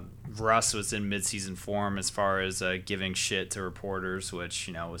 Russ was in midseason form as far as giving shit to reporters, which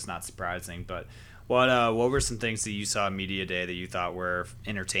was not surprising. But what were some things that you saw at Media Day that you thought were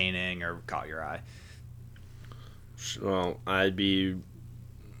entertaining or caught your eye? Well, it'd be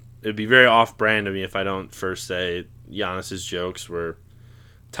very off-brand of me if I don't first say Giannis's jokes were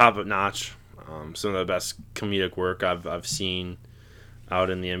top notch. Some of the best comedic work I've seen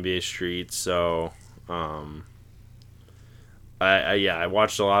out in the NBA streets. So, I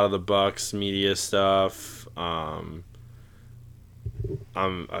watched a lot of the Bucks media stuff. I'm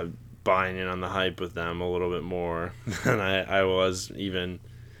buying in on the hype with them a little bit more than I was even,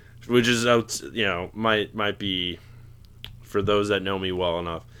 which is might be, for those that know me well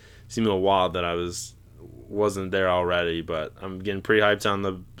enough, seemed a little wild that I wasn't there already. But I'm getting pretty hyped on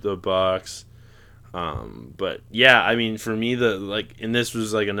the Bucks. But yeah, I mean, for me, and this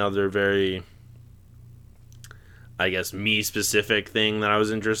was like another very, I guess, me specific thing that I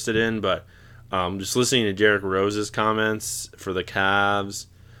was interested in, but just listening to Derrick Rose's comments for the Cavs,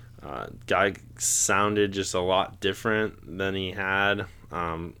 guy sounded just a lot different than he had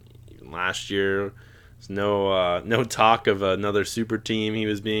last year. There's no talk of another super team he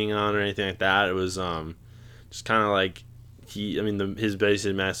was being on or anything like that. It was just kind of like his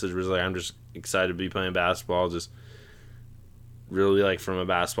basic message was like, I'm just excited to be playing basketball. Just really like from a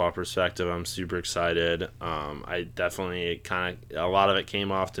basketball perspective, I'm super excited. I definitely a lot of it came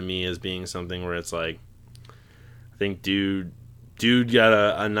off to me as being something where it's like, I think dude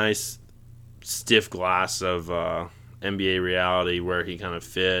got a nice stiff glass of NBA reality where he kind of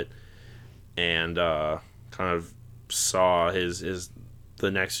fit and kind of saw his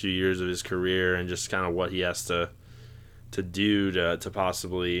the next few years of his career and just kind of what he has to do to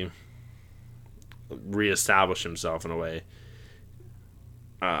possibly reestablish himself in a way.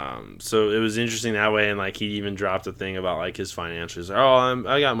 So it was interesting that way, and like he even dropped a thing about like his financials.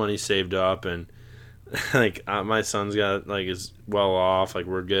 I got money saved up, and like my son's got like is well off. Like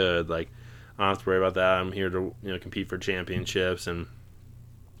we're good. Like I don't have to worry about that. I'm here to compete for championships and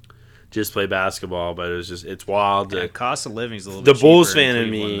just play basketball. But it's wild. Yeah, cost of living is a little the bit Bulls cheaper fan in in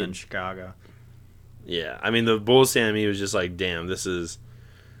Cleveland me than Chicago. Yeah, I mean the Bulls fan in me was just like, damn, this is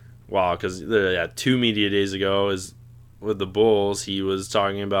wow. Because 2 media days ago is. With the Bulls, he was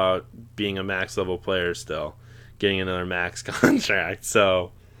talking about being a max level player still, getting another max contract.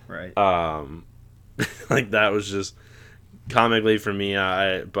 So, right, like that was just comically for me.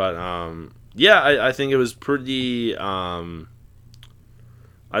 I think it was pretty. I'd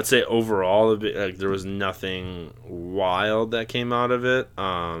say overall, like there was nothing wild that came out of it.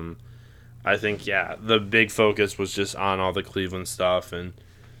 I think the big focus was just on all the Cleveland stuff and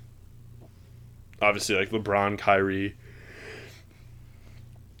obviously like LeBron, Kyrie.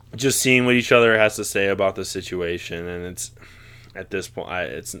 Just seeing what each other has to say about the situation, and it's at this point,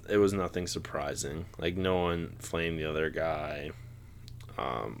 it was nothing surprising. Like no one flamed the other guy.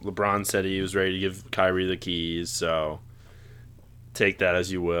 LeBron said he was ready to give Kyrie the keys, so take that as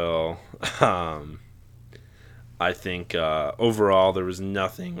you will. I think overall there was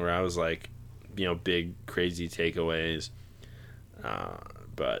nothing where I was like, big crazy takeaways.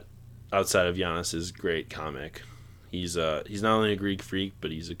 But outside of Giannis's great comic. He's not only a Greek freak, but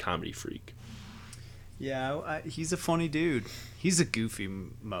he's a comedy freak. Yeah, he's a funny dude. He's a goofy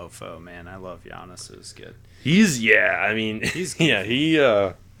mofo, man. I love Giannis. It was good. He's he was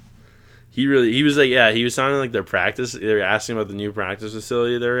like, he was sounding like their practice. They were asking about the new practice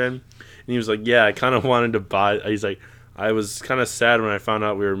facility they're in, and he was like, I kind of wanted to buy. He's like, I was kind of sad when I found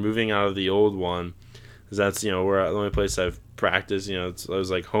out we were moving out of the old one, because that's where the only place I've practiced. It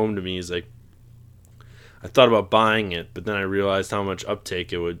was like home to me. He's like. I thought about buying it, but then I realized how much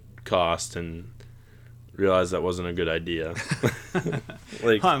uptake it would cost and realized that wasn't a good idea.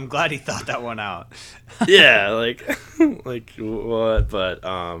 Like, I'm glad he thought that one out. Yeah, like what? But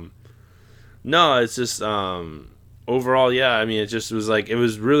no, it's just overall, I mean, it just was like it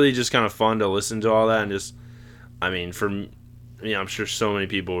was really just kind of fun to listen to all that and just I'm sure so many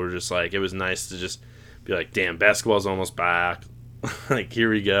people were just like it was nice to just be like, damn, basketball's almost back. Like here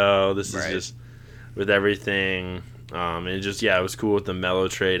we go. This is just with everything. And it just it was cool with the Melo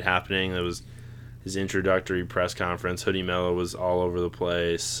trade happening. It was his introductory press conference. Hoodie Melo was all over the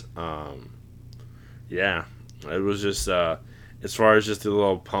place. It was just as far as just a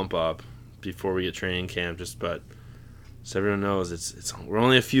little pump up before we get training camp. But so everyone knows, we're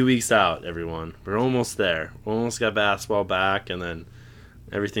only a few weeks out. Everyone, we're almost there. We almost got basketball back, and then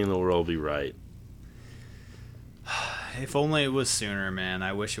everything in the world will be right. If only it was sooner, man.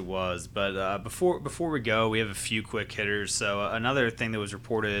 I wish it was. But before we go, we have a few quick hitters. So another thing that was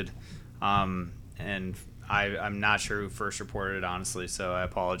reported, and I'm not sure who first reported it, honestly, so I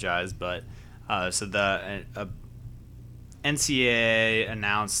apologize. But so the NCAA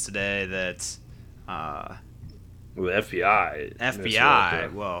announced today that the FBI.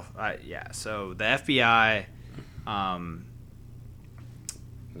 FBI. Well, So the FBI.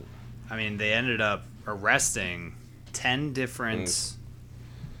 They ended up arresting 10 different.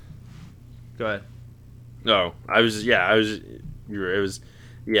 Go ahead. No, there's a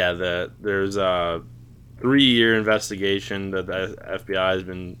 3-year investigation that the FBI has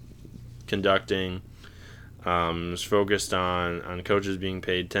been conducting. It's focused on coaches being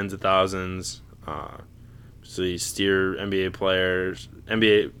paid tens of thousands. So they steer NBA players,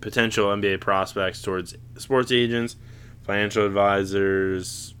 potential NBA prospects towards sports agents, financial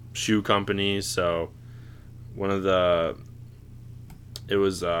advisors, shoe companies. So it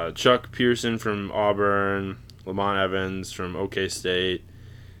was Chuck Pearson from Auburn, Lamont Evans from OK State,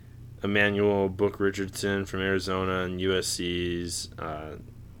 Emmanuel Book Richardson from Arizona and USC's,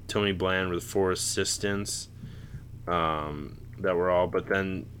 Tony Bland with 4 assistants that were all. But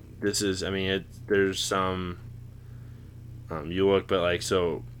then this is, there's some, you look, but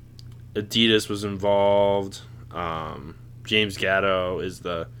so Adidas was involved. James Gatto who's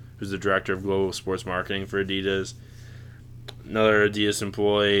the director of global sports marketing for Adidas. Another Adidas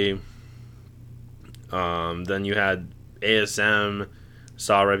employee. Then you had ASM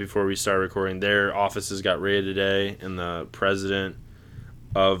saw right before we started recording, their offices got raided today, and the president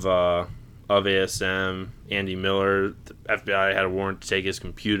of ASM, Andy Miller, the FBI had a warrant to take his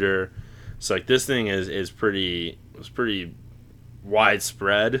computer. So like this thing is pretty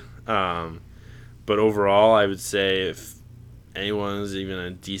widespread. But overall, I would say if anyone's even a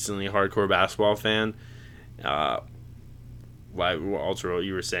decently hardcore basketball fan, like Ultra,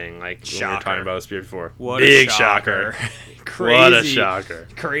 you were saying, like when we were talking about this before, what big a shocker. Crazy, what a shocker!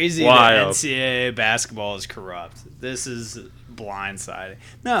 Crazy Wild. That NCAA basketball is corrupt. This is blindsiding.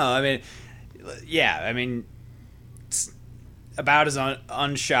 No, I mean, yeah, I mean, it's about as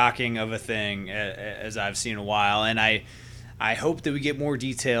unshocking of a thing as I've seen in a while, and I hope that we get more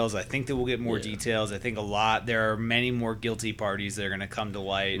details. I think that we'll get more details. I think there are many more guilty parties that are going to come to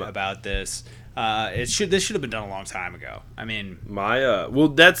light about this. This should have been done a long time ago. I mean,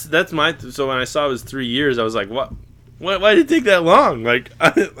 that's my. So when I saw it was 3 years, I was like, what? Why did it take that long? Like, I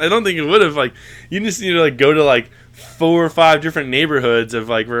don't think it would have. Like, you just need to like go to like 4 or 5 different neighborhoods of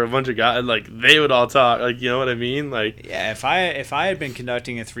like where a bunch of guys like they would all talk. Like, you know what I mean? Like, yeah. If I had been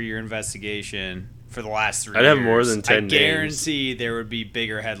conducting a 3-year investigation for the last 3 I'd years, have more than 10 I names. guarantee there would be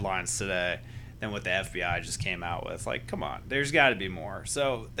bigger headlines today than what the FBI just came out with. Like, come on, there's got to be more.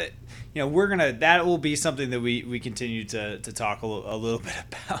 So, that will be something that we continue to talk a little bit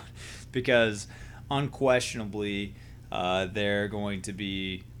about, because unquestionably there are going to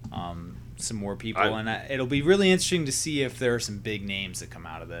be some more people, and it'll be really interesting to see if there are some big names that come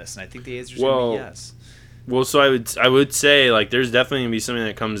out of this. And I think the answer is going to be yes. Well, so I would say like there's definitely gonna be something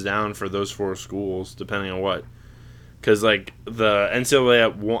that comes down for those 4 schools, depending on what, because like the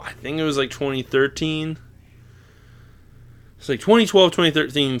NCAA I think it was like 2013. It's like 2012,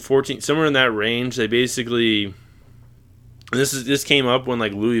 2013, 14, somewhere in that range. They basically this came up when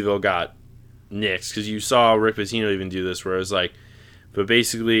like Louisville got nixed, because you saw Rick Pitino even do this, where it was like, but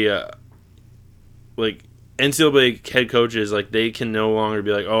basically like NCAA head coaches, like they can no longer be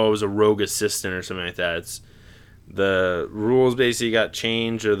like, oh, it was a rogue assistant or something like that. It's the rules basically got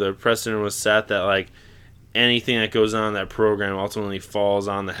changed, or the precedent was set that like anything that goes on in that program ultimately falls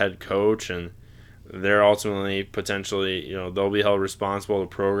on the head coach, and they're ultimately potentially, they'll be held responsible. The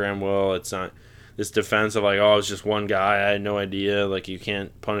program will. It's not this defense of like, oh, it's just one guy, I had no idea. Like, you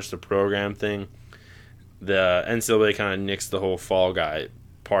can't punish the program thing. The NCAA kind of nixed the whole fall guy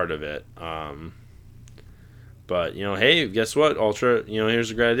part of it. But, hey, guess what, Ultra?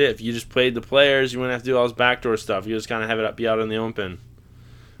 Here's a great idea. If you just played the players, you wouldn't have to do all this backdoor stuff. You just kind of have it be out in the open.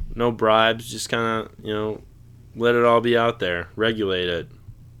 No bribes. Just kind of, let it all be out there. Regulate it.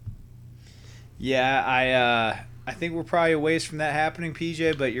 Yeah, I think we're probably a ways from that happening,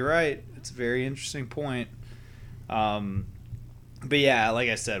 PJ, but you're right. It's a very interesting point. But yeah, like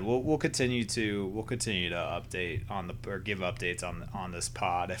I said, we'll continue to update or give updates on this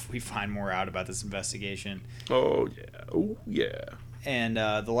pod if we find more out about this investigation. Oh yeah. And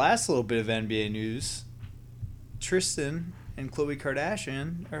the last little bit of NBA news: Tristan and Khloe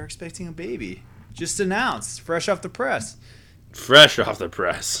Kardashian are expecting a baby. Just announced, fresh off the press.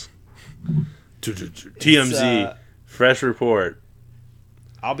 TMZ, fresh report.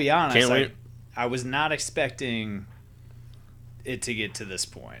 I'll be honest. Can't wait. I was not expecting it to get to this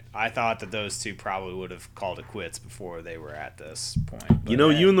point. I thought that those two probably would have called it quits before they were at this point. But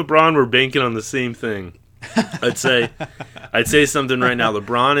you and LeBron were banking on the same thing. I'd say something right now.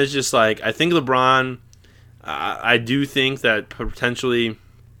 LeBron is just like, I think LeBron, I do think that potentially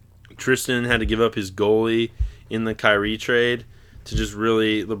Tristan had to give up his goalie in the Kyrie trade to just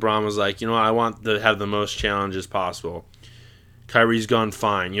really, LeBron was like, I want to have the most challenges possible. Kyrie's gone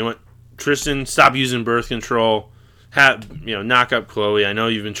fine. You know what, Tristan, stop using birth control. Knock up Khloe. I know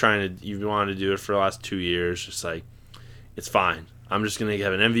you've wanted to do it for the last 2 years. Just like, it's fine. I'm just gonna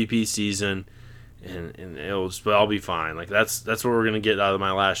have an MVP season, and I'll be fine. Like that's what we're gonna get out of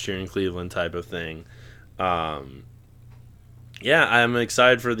my last year in Cleveland type of thing. I'm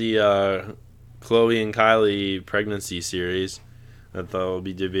excited for the Khloe and Kylie pregnancy series that they'll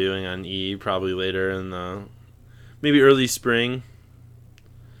be debuting on E probably later in the maybe early spring,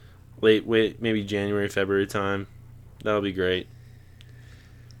 maybe January, February time. That'll be great.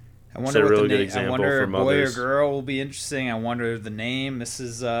 I wonder what the name. I wonder if boy or girl will be interesting. I wonder the name. This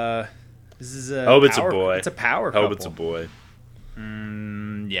is a. I hope it's a boy. It's a power couple. I hope it's a boy.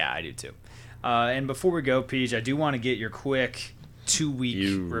 Yeah, I do too. And before we go, Peach, I do want to get your quick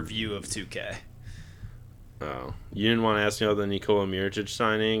 2-week review of 2K. Oh, you didn't want to ask me about the Nikola Mirotic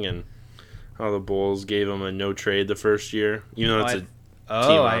signing and how the Bulls gave him a no trade the first year, even though it's a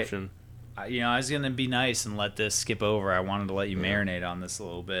team option. I was going to be nice and let this skip over. I wanted to let you marinate on this a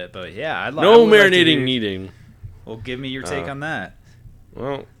little bit. But, yeah, no marinating needing. Well, give me your take on that.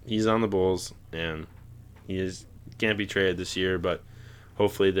 Well, he's on the Bulls, and can't be traded this year, but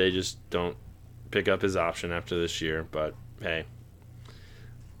hopefully they just don't pick up his option after this year. But, hey.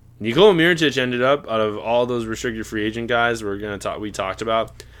 Nikola Mirotic ended up, out of all those restricted free agent guys we talked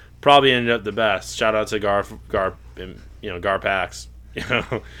about, probably ended up the best. Shout out to Garpax.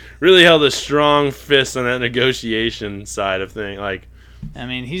 Really held a strong fist on that negotiation side of thing. Like, I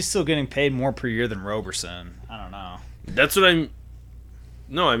mean, he's still getting paid more per year than Roberson. I don't know. That's what I'm.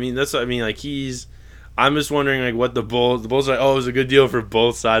 No, I mean that's what I mean. Like I'm just wondering like what the Bulls are like. Oh, it was a good deal for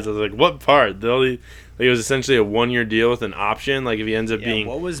both sides. I was like, what part? It was essentially a 1-year deal with an option. Like if he ends up being.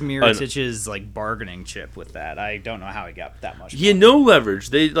 What was Mirotic's like bargaining chip with that? I don't know how he got that much. He had no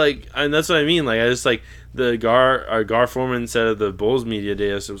leverage. They and that's what I mean. Like I just like the Gar Forman said at the Bulls media day.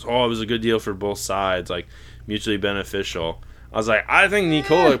 It was a good deal for both sides, like mutually beneficial. I was like, I think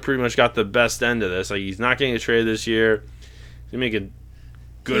Nikola pretty much got the best end of this. Like he's not getting a trade this year. He's gonna make a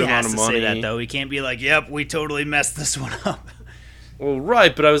good amount of money. He has to say that though. He can't be like, "Yep, we totally messed this one up." Well,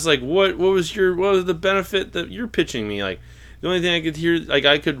 right, but I was like, what was the benefit that you're pitching me? Like, the only thing I could hear, like,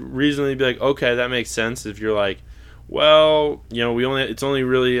 I could reasonably be like, okay, that makes sense. If you're like, well, it's only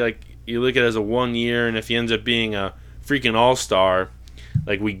really like you look at it as a 1 year, and if he ends up being a freaking all-star,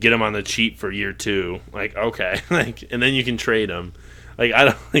 like we get him on the cheap for year 2, like okay, like, and then you can trade him. Like I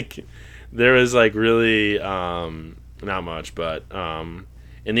don't like there was like really not much, but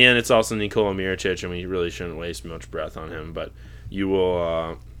in the end, it's also Nikola Mirotic, and we really shouldn't waste much breath on him, but. You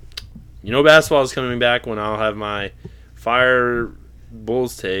will, basketball is coming back when I'll have my fire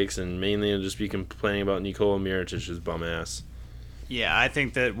Bulls takes, and mainly I'll just be complaining about Nikola Mirotic's bum ass. Yeah, I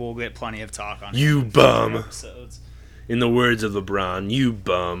think that we'll get plenty of talk on you bum. Episodes. In the words of LeBron, you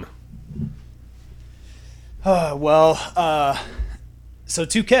bum. So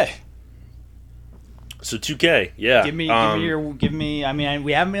 2K. So 2K, yeah. Give me. I mean,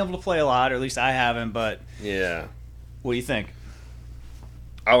 we haven't been able to play a lot, or at least I haven't. But yeah, what do you think?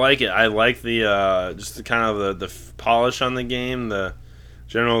 I like it. I like the just the kind of the polish on the game, the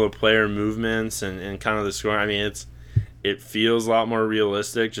general the player movements, and kind of the score. I mean, it feels a lot more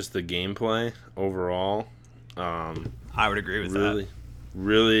realistic. Just the gameplay overall. I would agree with that.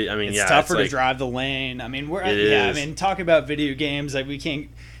 Really, I mean, it's tougher to drive the lane. I mean, I mean, talking about video games, like we're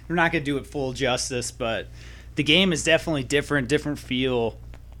not gonna do it full justice, but the game is definitely different feel.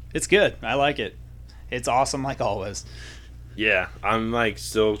 It's good. I like it. It's awesome, like always. Yeah, I'm like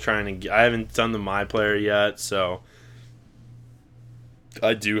still trying to. I haven't done the My Player yet, so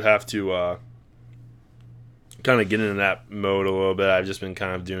I do have to kind of get into that mode a little bit. I've just been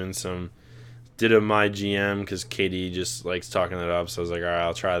kind of doing did a My GM because KD just likes talking it up, so I was like, all right,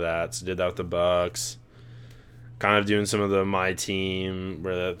 I'll try that. So did that with the Bucks. Kind of doing some of the My Team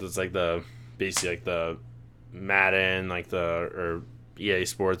where that's like basically like the Madden, like or EA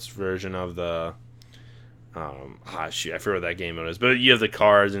Sports version of the. I forget what that game mode is, but you have the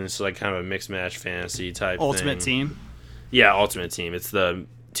cards and it's like kind of a mixed match fantasy type Ultimate Team. Yeah, Ultimate Team. It's the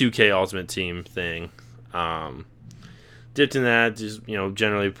 2K Ultimate Team thing. Dipped in that, just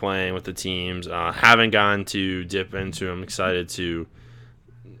generally playing with the teams. Haven't gotten to dip into. I'm excited to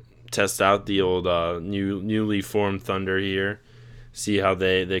test out the old newly formed Thunder here, see how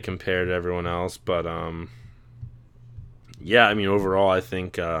they compare to everyone else. But yeah, I mean overall, I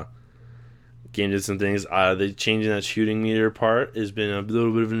think. Game did some things. They changing that shooting meter part has been a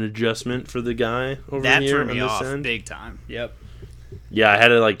little bit of an adjustment for the guy over that here. That threw me off big time. Yep. Yeah, I had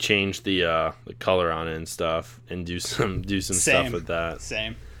to like change the color on it and stuff, and do some stuff with that.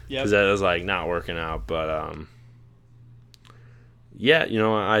 Same. Yep. Because that was like not working out, but yeah,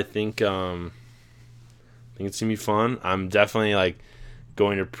 I think it's gonna be fun. I'm definitely like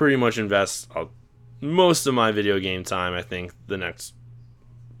going to pretty much invest most of my video game time. I think the next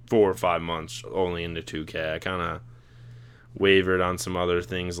 4 or 5 months only into 2K. I kind of wavered on some other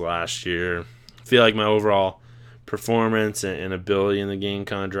things last year. I feel like my overall performance and ability in the game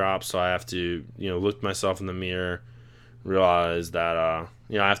kind of dropped, so I have to look myself in the mirror, realize that I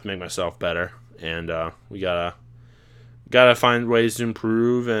have to make myself better, and we gotta find ways to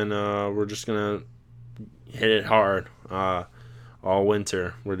improve, and we're just gonna hit it hard all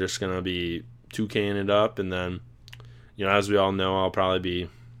winter. We're just gonna be 2K'ing it up, and then as we all know, I'll probably be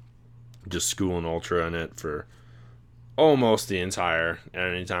just schooling Ultra in it for almost the entire.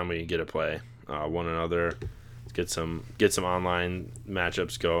 Anytime we get to play one another, get some online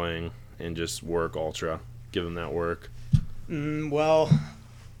matchups going, and just work Ultra, give them that work. Well,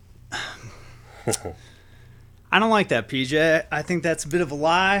 I don't like that, PJ. I think that's a bit of a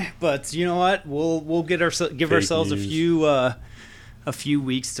lie, but you know what? We'll give ourselves a few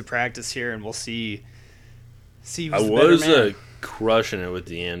weeks to practice here, and we'll see See, he I was the better was man. crushing it with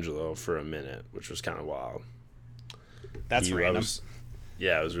D'Angelo for a minute, which was kind of wild. That's random.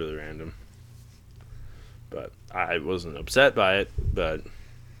 Yeah, it was really random. But I wasn't upset by it. But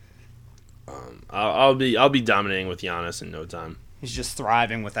I'll be dominating with Giannis in no time. He's just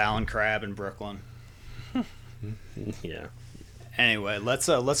thriving with Allen Crabbe in Brooklyn. Yeah. Anyway,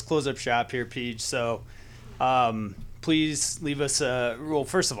 let's close up shop here, Peach. So, please leave us well,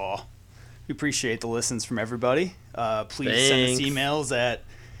 first of all, we appreciate the listens from everybody. Please send us emails at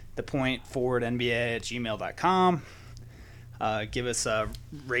thepointforwardnba@gmail.com. Give us a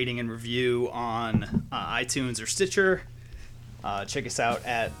rating and review on iTunes or Stitcher. Check us out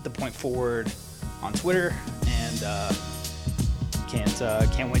at The Point Forward on Twitter, and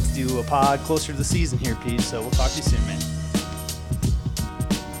can't wait to do a pod closer to the season here, Pete. So we'll talk to you soon, man.